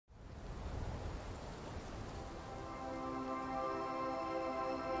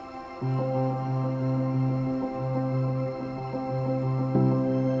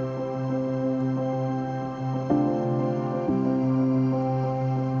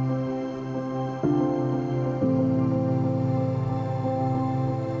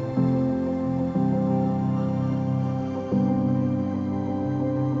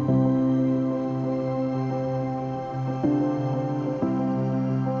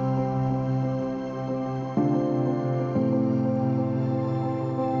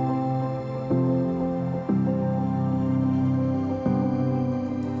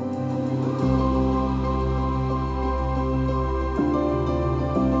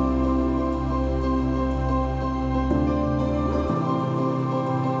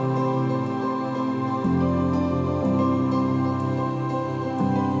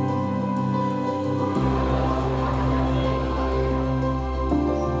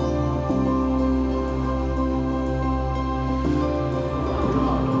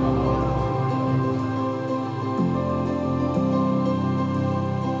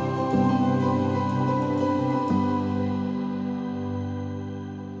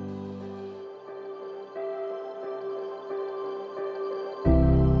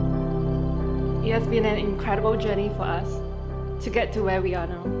It has been an incredible journey for us to get to where we are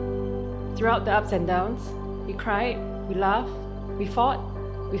now. Throughout the ups and downs, we cried, we laughed, we fought,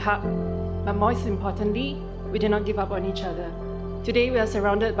 we hugged, but most importantly, we did not give up on each other. Today we are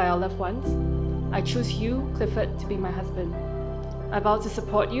surrounded by our loved ones. I choose you, Clifford, to be my husband. I vow to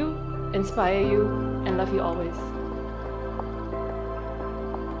support you, inspire you, and love you always.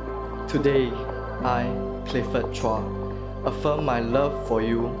 Today, I, Clifford Chua, affirm my love for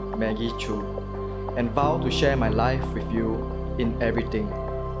you, Maggie Chu, and vow to share my life with you in everything,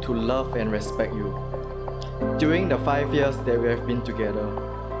 to love and respect you. During the 5 years that we have been together,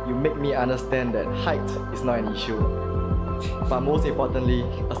 you make me understand that height is not an issue. But most importantly,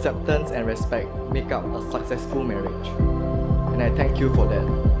 acceptance and respect make up a successful marriage. And I thank you for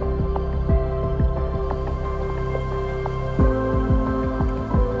that.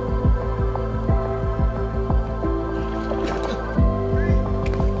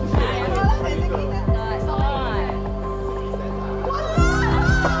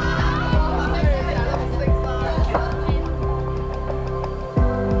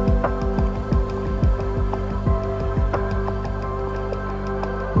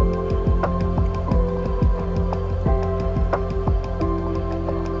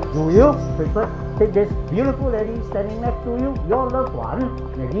 Do you, Clifford, take this beautiful lady standing next to you, your loved one,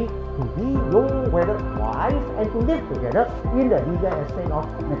 Maggie, to be your wedded wife and to live together in the legal estate of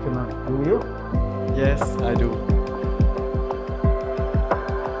matrimony? Do you? Yes, I do.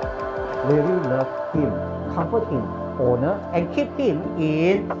 Really love him, comfort him, honor and keep him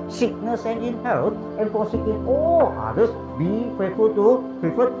in sickness and in health, and forsaking all others, be faithful to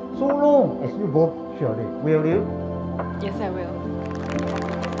Clifford so long as you both surely. Will you? Yes, I will.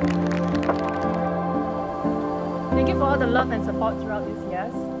 Thank you for all the love and support throughout these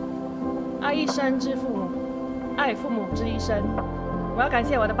years. 爱一生之父母，爱父母之一生。我要感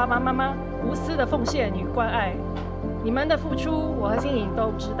谢我的爸爸妈妈无私的奉献与关爱，你们的付出我和欣颖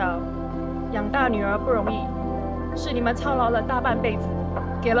都知道。养大女儿不容易，是你们操劳了大半辈子，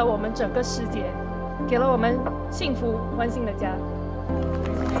给了我们整个世界，给了我们幸福温馨的家。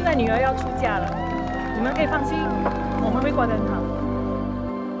现在女儿要出嫁了，你们可以放心，我们会过得很好。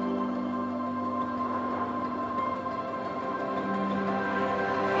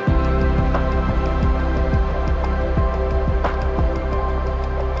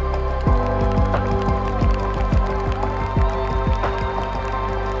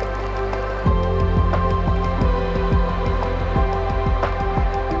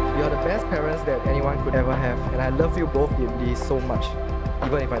Parents that anyone could ever have, and I love you both deeply so much,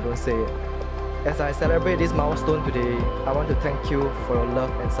 even if I don't say it. As I celebrate this milestone today, I want to thank you for your love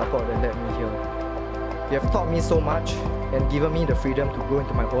and support that led me here. You have taught me so much and given me the freedom to grow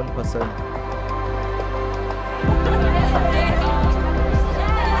into my own person.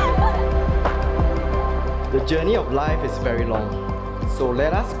 The journey of life is very long, so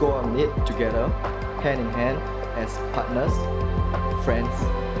let us go on it together, hand in hand, as partners, friends,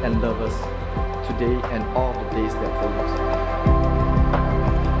 and lovers, today and all the days that follows.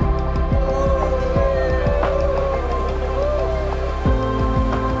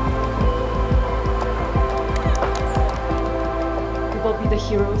 We will be the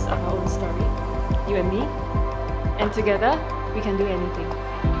heroes of our own story, you and me, and together we can do anything.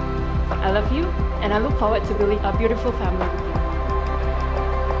 I love you, and I look forward to building a beautiful family with you.